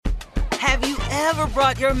Have you ever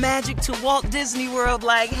brought your magic to Walt Disney World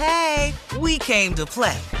like, hey, we came to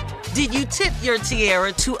play? Did you tip your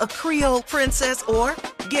tiara to a Creole princess or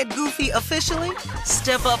get goofy officially?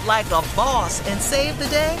 Step up like a boss and save the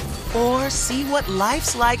day? Or see what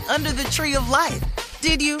life's like under the tree of life?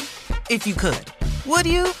 Did you? If you could. Would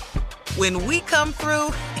you? When we come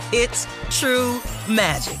through, it's true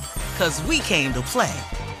magic. 'Cause we came to play.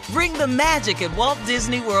 Bring the magic at Walt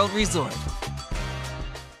Disney World Resort.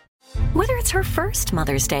 Whether it's her first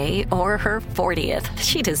Mother's Day or her 40th,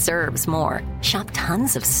 she deserves more. Shop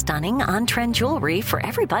tons of stunning on-trend jewelry for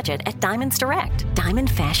every budget at Diamonds Direct.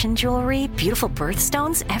 Diamond fashion jewelry, beautiful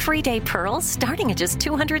birthstones, everyday pearls starting at just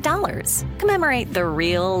 $200. Commemorate the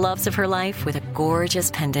real loves of her life with a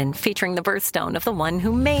gorgeous pendant featuring the birthstone of the one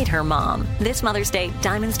who made her mom. This Mother's Day,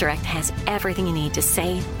 Diamonds Direct has everything you need to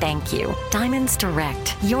say thank you. Diamonds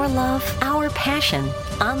Direct. Your love, our passion.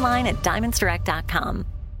 Online at diamondsdirect.com.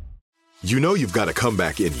 You know you've got a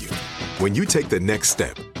comeback in you. When you take the next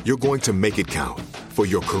step, you're going to make it count. For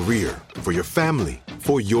your career, for your family,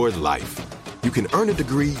 for your life. You can earn a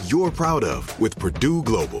degree you're proud of with Purdue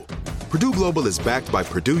Global. Purdue Global is backed by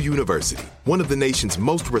Purdue University, one of the nation's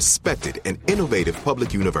most respected and innovative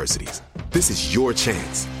public universities. This is your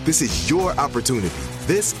chance. This is your opportunity.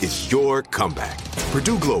 This is your comeback.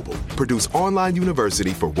 Purdue Global, Purdue's online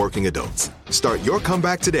university for working adults. Start your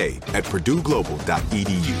comeback today at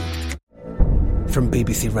purdueglobal.edu. From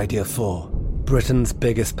BBC Radio 4, Britain's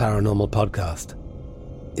biggest paranormal podcast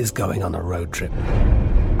is going on a road trip.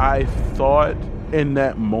 I thought in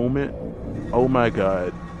that moment, oh my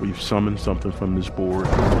God, we've summoned something from this board.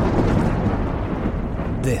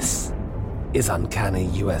 This is Uncanny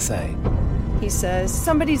USA. He says,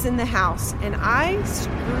 somebody's in the house, and I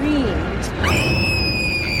screamed.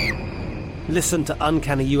 Listen to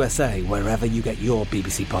Uncanny USA wherever you get your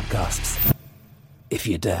BBC podcasts, if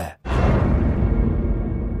you dare.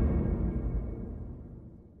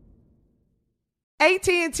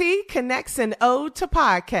 AT&T connects an ode to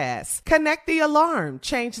podcasts. Connect the alarm.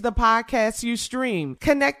 Change the podcast you stream.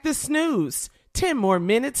 Connect the snooze. 10 more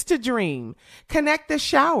minutes to dream. Connect the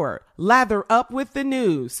shower. Lather up with the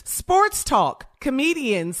news. Sports talk,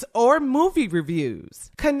 comedians, or movie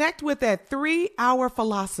reviews. Connect with that 3-hour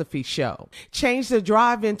philosophy show. Change the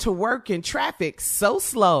drive into work in traffic so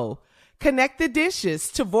slow. Connect the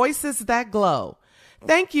dishes to voices that glow.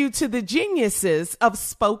 Thank you to the geniuses of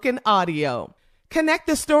spoken audio. Connect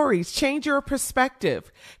the stories, change your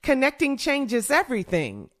perspective. Connecting changes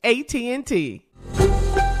everything. AT&T.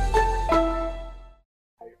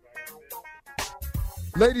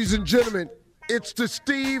 Ladies and gentlemen, it's the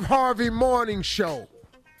Steve Harvey Morning Show.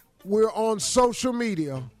 We're on social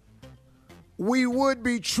media. We would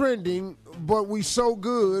be trending, but we so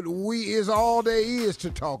good, we is all there is to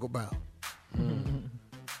talk about.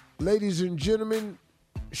 Ladies and gentlemen,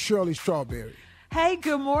 Shirley Strawberry. Hey,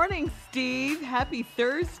 good morning, Steve. Happy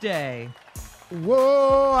Thursday.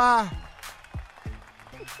 Whoa,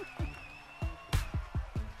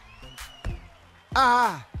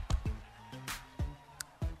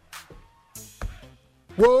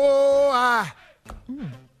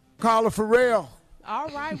 Carla Ferrell. All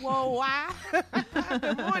right, whoa, why?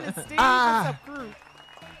 Good morning, Steve. What's up, crew?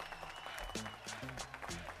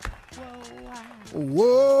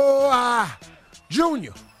 Whoa,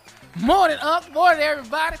 Junior. Morning, Unc. Morning,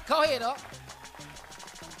 everybody. Go ahead, Unc.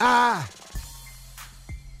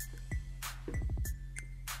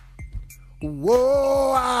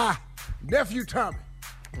 Whoa, Nephew Tommy.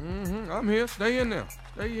 I'm here. Stay in there.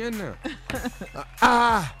 Stay in there.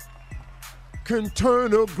 I can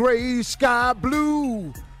turn a gray sky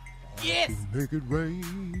blue. Yes. Make it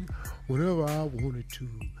rain whenever I want it to.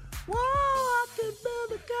 Whoa, I can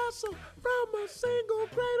build a castle from a single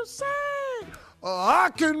grain of sand. I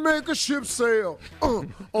can make a ship sail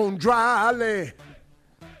on dry land.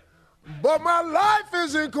 But my life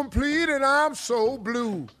is incomplete and I'm so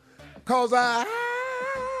blue. 'Cause I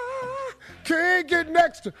can't get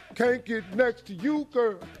next to you,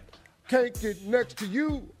 girl. Can't get next to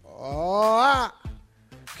you. Oh, I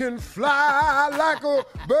can fly like a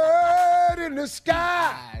bird in the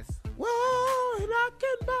skies. Whoa, and I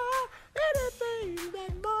can buy anything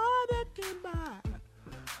that money can buy.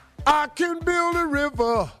 I can build a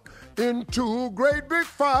river into a great big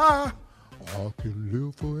fire. I can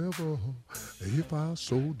live forever if I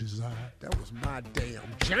so desire. That was my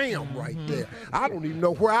damn jam right there. I don't even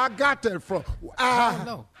know where I got that from. I don't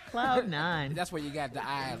know. Cloud 9. That's where you got the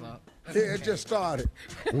eyes up. Yeah, it just started.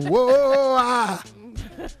 Whoa,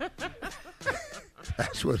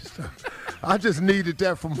 That's what it started. I just needed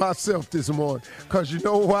that for myself this morning. Because you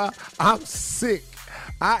know why? I'm sick.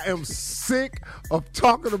 I am sick of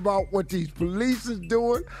talking about what these police is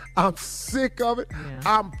doing. I'm sick of it. Yeah.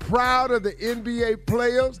 I'm proud of the NBA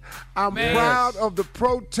players. I'm proud of the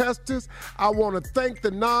protesters. I want to thank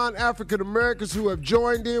the non-African Americans who have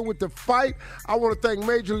joined in with the fight. I want to thank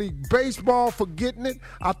Major League Baseball for getting it.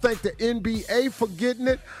 I thank the NBA for getting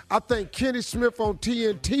it. I thank Kenny Smith on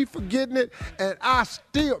TNT for getting it. And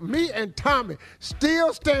me and Tommy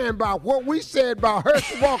still stand by what we said about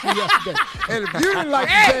Herschel Walker yesterday. And if you didn't like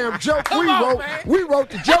the damn joke we wrote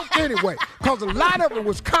the joke anyway, because a lot of it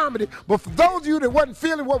was comedy. But for those of you that wasn't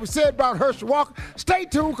feeling what we said about Herschel Walker, stay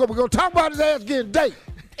tuned, because we're going to talk about his ass getting dated.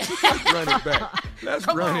 Let's run it back. Let's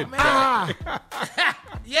run it back.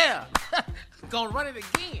 Yeah. Gonna run it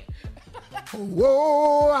again.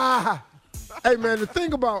 Whoa. Hey, man, the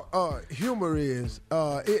thing about humor is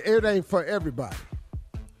it ain't for everybody.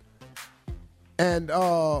 And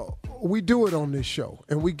we do it on this show,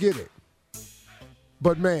 and we get it.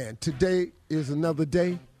 But, man, today is another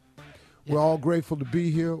day. We're all grateful to be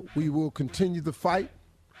here. We will continue the fight.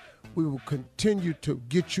 We will continue to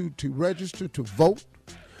get you to register, to vote.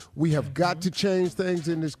 We have got to change things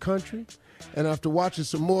in this country. And after watching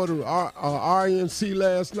some more of the RNC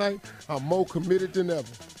last night, I'm more committed than ever.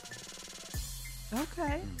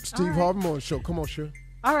 Okay. Steve Harvey Morning Show. Come on, Shirley.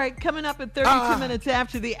 All right, coming up at 32 minutes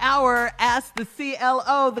after the hour, ask the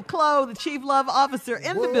CLO, the CLO, the Chief Love Officer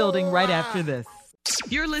in the building right after this.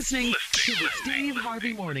 You're listening to the Steve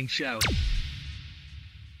Harvey Morning Show.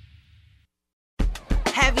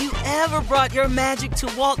 Have you ever brought your magic to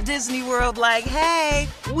Walt Disney World like, hey,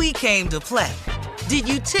 we came to play? Did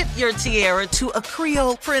you tip your tiara to a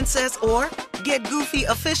Creole princess or get goofy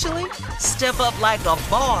officially? Step up like a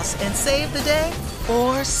boss and save the day?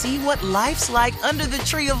 Or see what life's like under the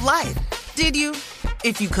tree of life? Did you?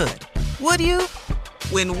 If you could. Would you?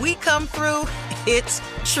 When we come through, it's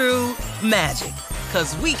true magic.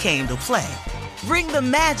 'Cause we came to play. Bring the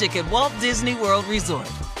magic at Walt Disney World Resort.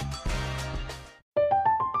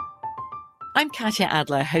 I'm Katya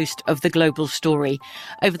Adler, host of The Global Story.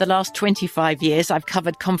 Over the last 25 years, I've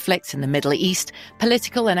covered conflicts in the Middle East,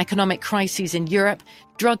 political and economic crises in Europe,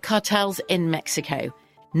 drug cartels in Mexico.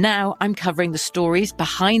 Now I'm covering the stories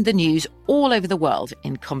behind the news all over the world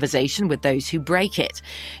in conversation with those who break it.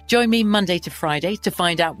 Join me Monday to Friday to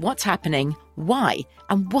find out what's happening, why,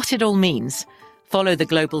 and what it all means. Follow The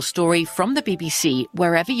Global Story from the BBC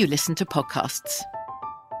wherever you listen to podcasts.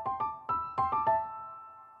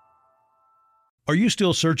 Are you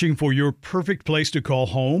still searching for your perfect place to call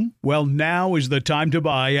home? Well, now is the time to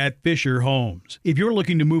buy at Fisher Homes. If you're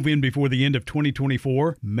looking to move in before the end of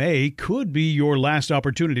 2024, May could be your last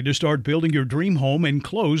opportunity to start building your dream home and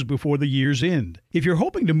close before the year's end. If you're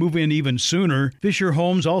hoping to move in even sooner, Fisher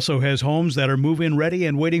Homes also has homes that are move-in ready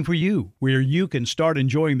and waiting for you, where you can start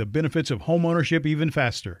enjoying the benefits of homeownership even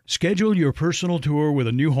faster. Schedule your personal tour with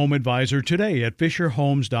a new home advisor today at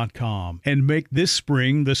FisherHomes.com and make this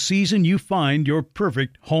spring the season you find your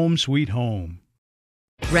perfect home sweet home.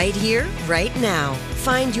 Right here, right now.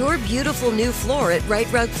 Find your beautiful new floor at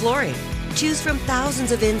Right Rug Flooring. Choose from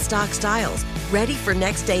thousands of in-stock styles, ready for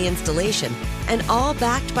next day installation, and all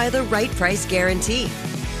backed by the right price guarantee.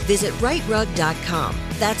 Visit rightrug.com.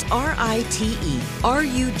 That's RITERUG.com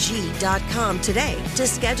today to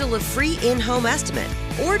schedule a free in-home estimate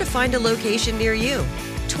or to find a location near you.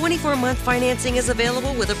 24-month financing is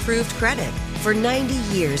available with approved credit. For 90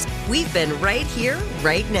 years, we've been right here,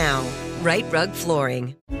 right now. Right Rug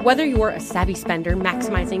Flooring. Whether you're a savvy spender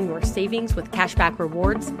maximizing your savings with cashback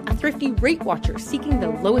rewards, a thrifty rate watcher seeking the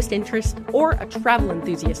lowest interest, or a travel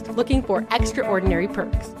enthusiast looking for extraordinary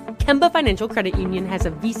perks, Kemba Financial Credit Union has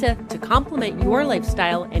a visa to complement your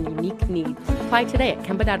lifestyle and unique needs. Apply today at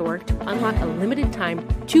Kemba.org to unlock a limited time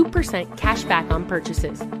 2% cash back on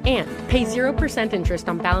purchases and pay 0% interest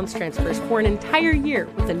on balance transfers for an entire year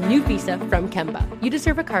with a new visa from Kemba. You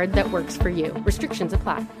deserve a card that works for you. Restrictions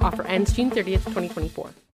apply. Offer ends June 30th, 2024.